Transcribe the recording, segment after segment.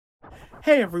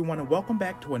Hey everyone, and welcome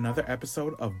back to another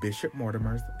episode of Bishop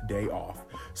Mortimer's Day Off.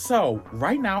 So,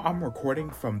 right now I'm recording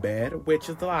from bed, which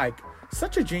is like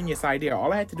such a genius idea.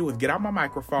 All I had to do was get out my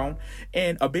microphone,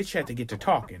 and a bitch had to get to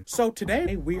talking. So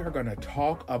today we are going to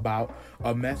talk about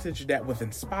a message that was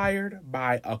inspired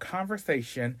by a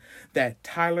conversation that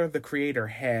Tyler, the Creator,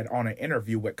 had on an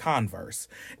interview with Converse.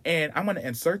 And I'm going to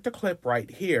insert the clip right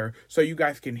here so you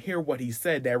guys can hear what he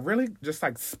said that really just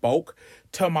like spoke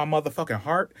to my motherfucking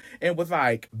heart and was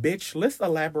like, bitch, let's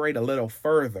elaborate a little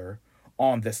further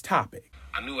on this topic.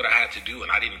 I knew what I had to do,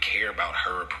 and I didn't care about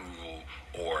her approval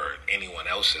or anyone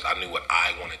else's. I knew what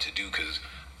I wanted to do because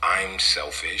I'm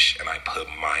selfish, and I put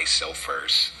myself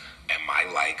first, and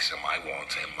my likes and my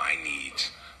wants and my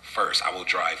needs first. I will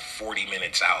drive 40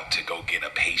 minutes out to go get a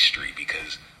pastry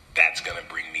because that's going to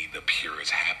bring me the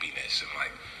purest happiness. And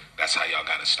like, that's how y'all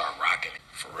got to start rocking it,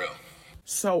 for real.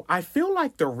 So I feel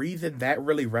like the reason that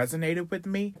really resonated with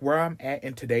me, where I'm at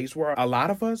in today's world, a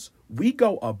lot of us, we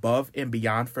go above and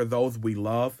beyond for those we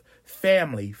love,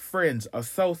 family, friends,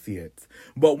 associates.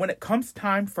 But when it comes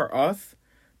time for us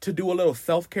to do a little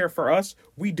self-care for us,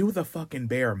 we do the fucking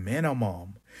bare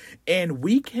minimum. And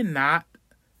we cannot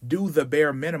do the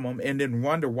bare minimum and then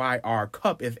wonder why our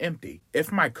cup is empty.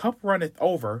 If my cup runneth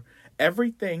over,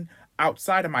 everything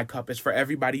outside of my cup is for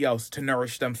everybody else to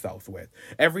nourish themselves with.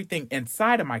 Everything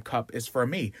inside of my cup is for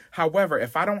me. However,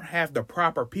 if I don't have the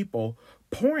proper people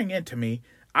pouring into me,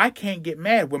 I can't get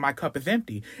mad when my cup is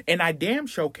empty. And I damn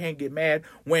sure can't get mad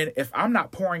when if I'm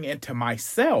not pouring into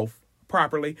myself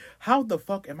properly, how the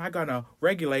fuck am I gonna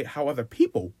regulate how other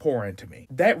people pour into me?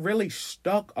 That really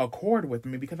struck a chord with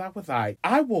me because I was like,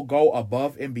 I will go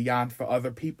above and beyond for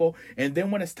other people. And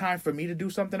then when it's time for me to do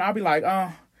something, I'll be like,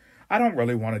 I don't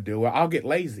really want to do it. I'll get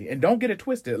lazy. And don't get it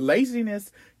twisted. Laziness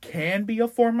can be a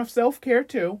form of self-care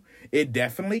too. It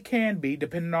definitely can be,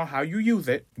 depending on how you use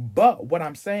it. But what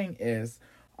I'm saying is,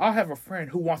 I'll have a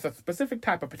friend who wants a specific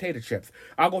type of potato chips.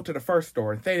 I'll go to the first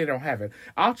store and say they don't have it.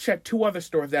 I'll check 2 other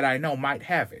stores that I know might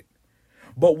have it.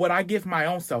 But would I give my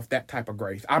own self that type of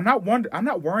grace? I'm not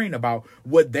worrying about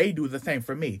would they do the same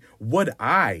for me. Would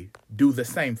I do the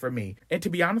same for me? And to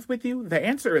be honest with you, the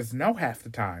answer is no half the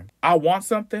time. I'll want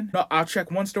something. No, I'll check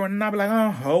one store and then I'll be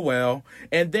like, oh well.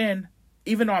 And then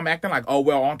even though I'm acting like, oh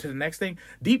well, on to the next thing,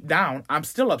 deep down, I'm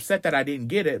still upset that I didn't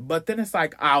get it. But then it's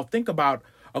like, I'll think about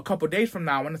a couple days from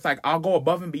now, and it's like, I'll go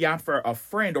above and beyond for a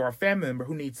friend or a family member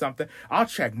who needs something. I'll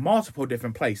check multiple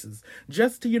different places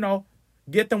just to,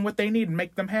 get them what they need and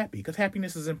make them happy, because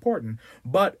happiness is important.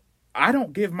 But I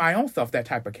don't give my own self that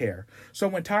type of care. So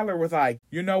when Tyler was like,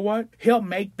 you know what? He'll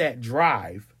make that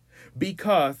drive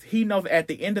because he knows at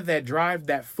the end of that drive,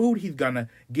 that food he's gonna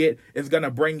get is gonna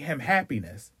bring him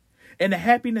happiness. And the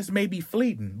happiness may be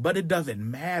fleeting, but it doesn't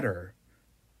matter.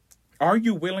 Are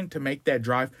you willing to make that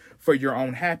drive for your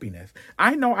own happiness?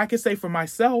 I know I can say for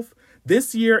myself,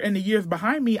 this year and the years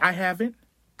behind me, I haven't.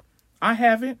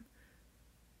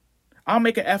 I'll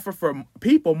make an effort for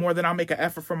people more than I'll make an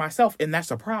effort for myself, and that's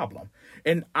a problem.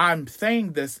 And I'm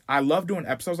saying this, I love doing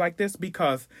episodes like this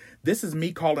because this is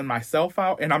me calling myself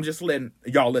out, and I'm just letting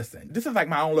y'all listen. This is like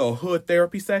my own little hood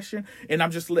therapy session, and I'm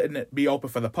just letting it be open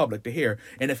for the public to hear.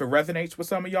 And if it resonates with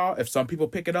some of y'all, if some people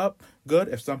pick it up, good.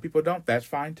 If some people don't, that's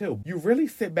fine too. You really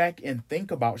sit back and think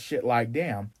about shit like,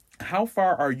 damn, how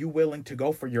far are you willing to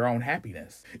go for your own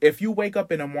happiness? If you wake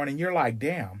up in the morning, you're like,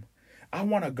 damn, I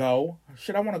want to go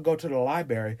to the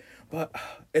library, but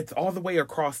it's all the way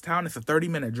across town. It's a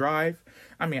 30-minute drive.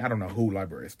 I mean, I don't know who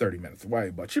library is 30 minutes away,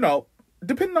 but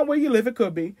depending on where you live, it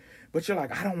could be. But you're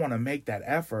like, I don't want to make that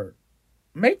effort.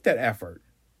 Make that effort.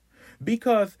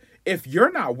 Because if you're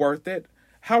not worth it,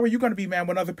 how are you going to be mad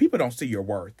when other people don't see your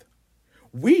worth?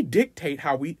 We dictate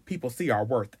how people see our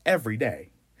worth every day.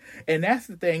 And that's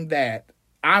the thing that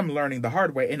I'm learning the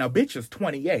hard way. And a bitch is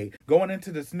 28 going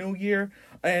into this new year.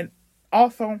 And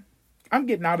also, I'm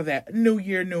getting out of that new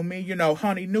year, new me,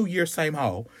 honey, new year, same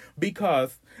hoe.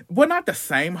 Because, well, not the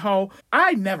same hoe.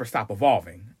 I never stop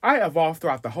evolving. I evolve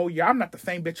throughout the whole year. I'm not the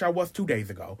same bitch I was 2 days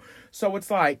ago. So it's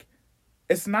like,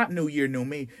 it's not new year, new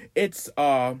me. It's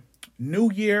new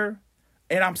year,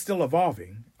 and I'm still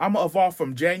evolving. I'm going to evolve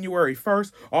from January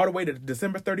 1st all the way to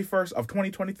December 31st of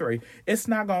 2023. It's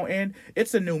not going to end.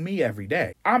 It's a new me every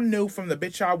day. I'm new from the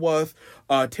bitch I was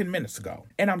 10 minutes ago.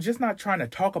 And I'm just not trying to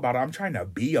talk about it. I'm trying to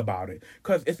be about it.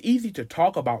 Because it's easy to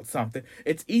talk about something.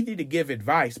 It's easy to give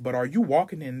advice. But are you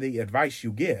walking in the advice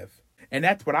you give? And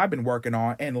that's what I've been working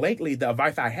on. And lately, the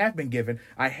advice I have been given,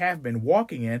 I have been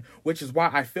walking in, which is why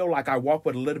I feel like I walk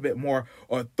with a little bit more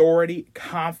authority,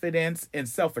 confidence, and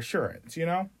self-assurance,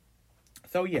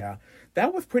 So yeah,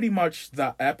 that was pretty much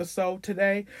the episode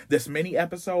today. This mini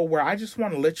episode where I just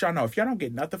want to let y'all know, if y'all don't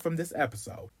get nothing from this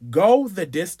episode, go the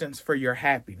distance for your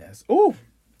happiness. Ooh,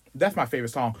 that's my favorite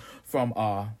song from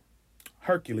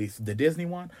Hercules, the Disney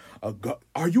one.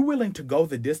 Are you willing to go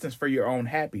the distance for your own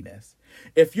happiness?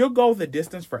 If you'll go the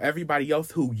distance for everybody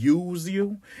else who uses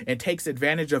you and takes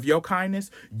advantage of your kindness,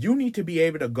 you need to be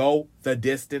able to go the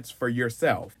distance for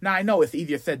yourself. Now, I know it's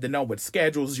easier said than done with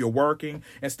schedules, you're working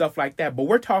and stuff like that, but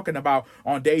we're talking about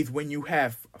on days when you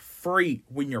have free,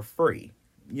 when you're free.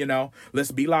 You know,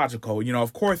 let's be logical. You know,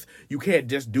 of course, you can't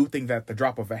just do things at the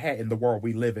drop of a hat in the world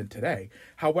we live in today.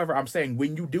 However, I'm saying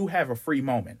when you do have a free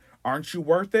moment, aren't you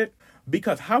worth it?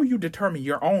 Because how you determine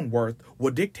your own worth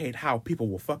will dictate how people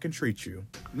will fucking treat you.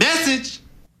 Message!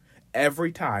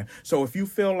 Every time. So if you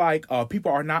feel like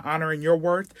people are not honoring your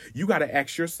worth, you got to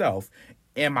ask yourself,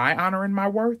 am I honoring my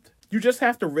worth? You just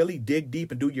have to really dig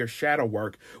deep and do your shadow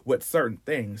work with certain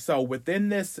things. So within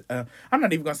this, I'm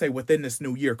not even going to say within this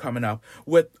new year coming up,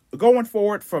 with going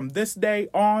forward from this day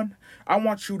on, I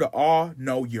want you to all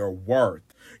know your worth.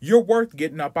 You're worth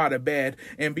getting up out of bed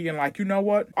and being like, you know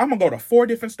what? I'm going to go to 4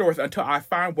 different stores until I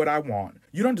find what I want.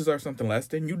 You don't deserve something less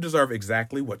than. You deserve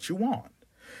exactly what you want.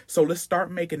 So let's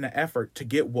start making the effort to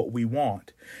get what we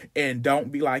want. And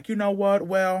don't be like, you know what?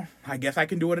 Well, I guess I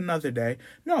can do it another day.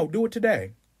 No, do it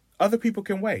today. Other people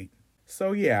can wait.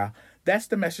 So yeah, that's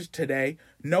the message today.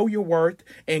 Know your worth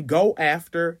and go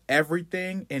after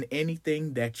everything and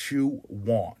anything that you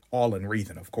want. All in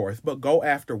reason, of course, but go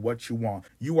after what you want.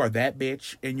 You are that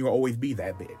bitch and you'll always be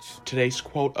that bitch. Today's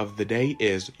quote of the day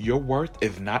is, your worth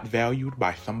is not valued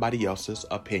by somebody else's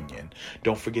opinion.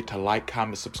 Don't forget to like,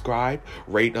 comment, subscribe,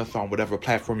 rate us on whatever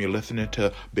platform you're listening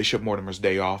to Bishop Mortimer's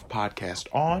Day Off podcast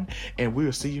on, and we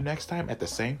will see you next time at the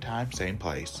same time, same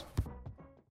place.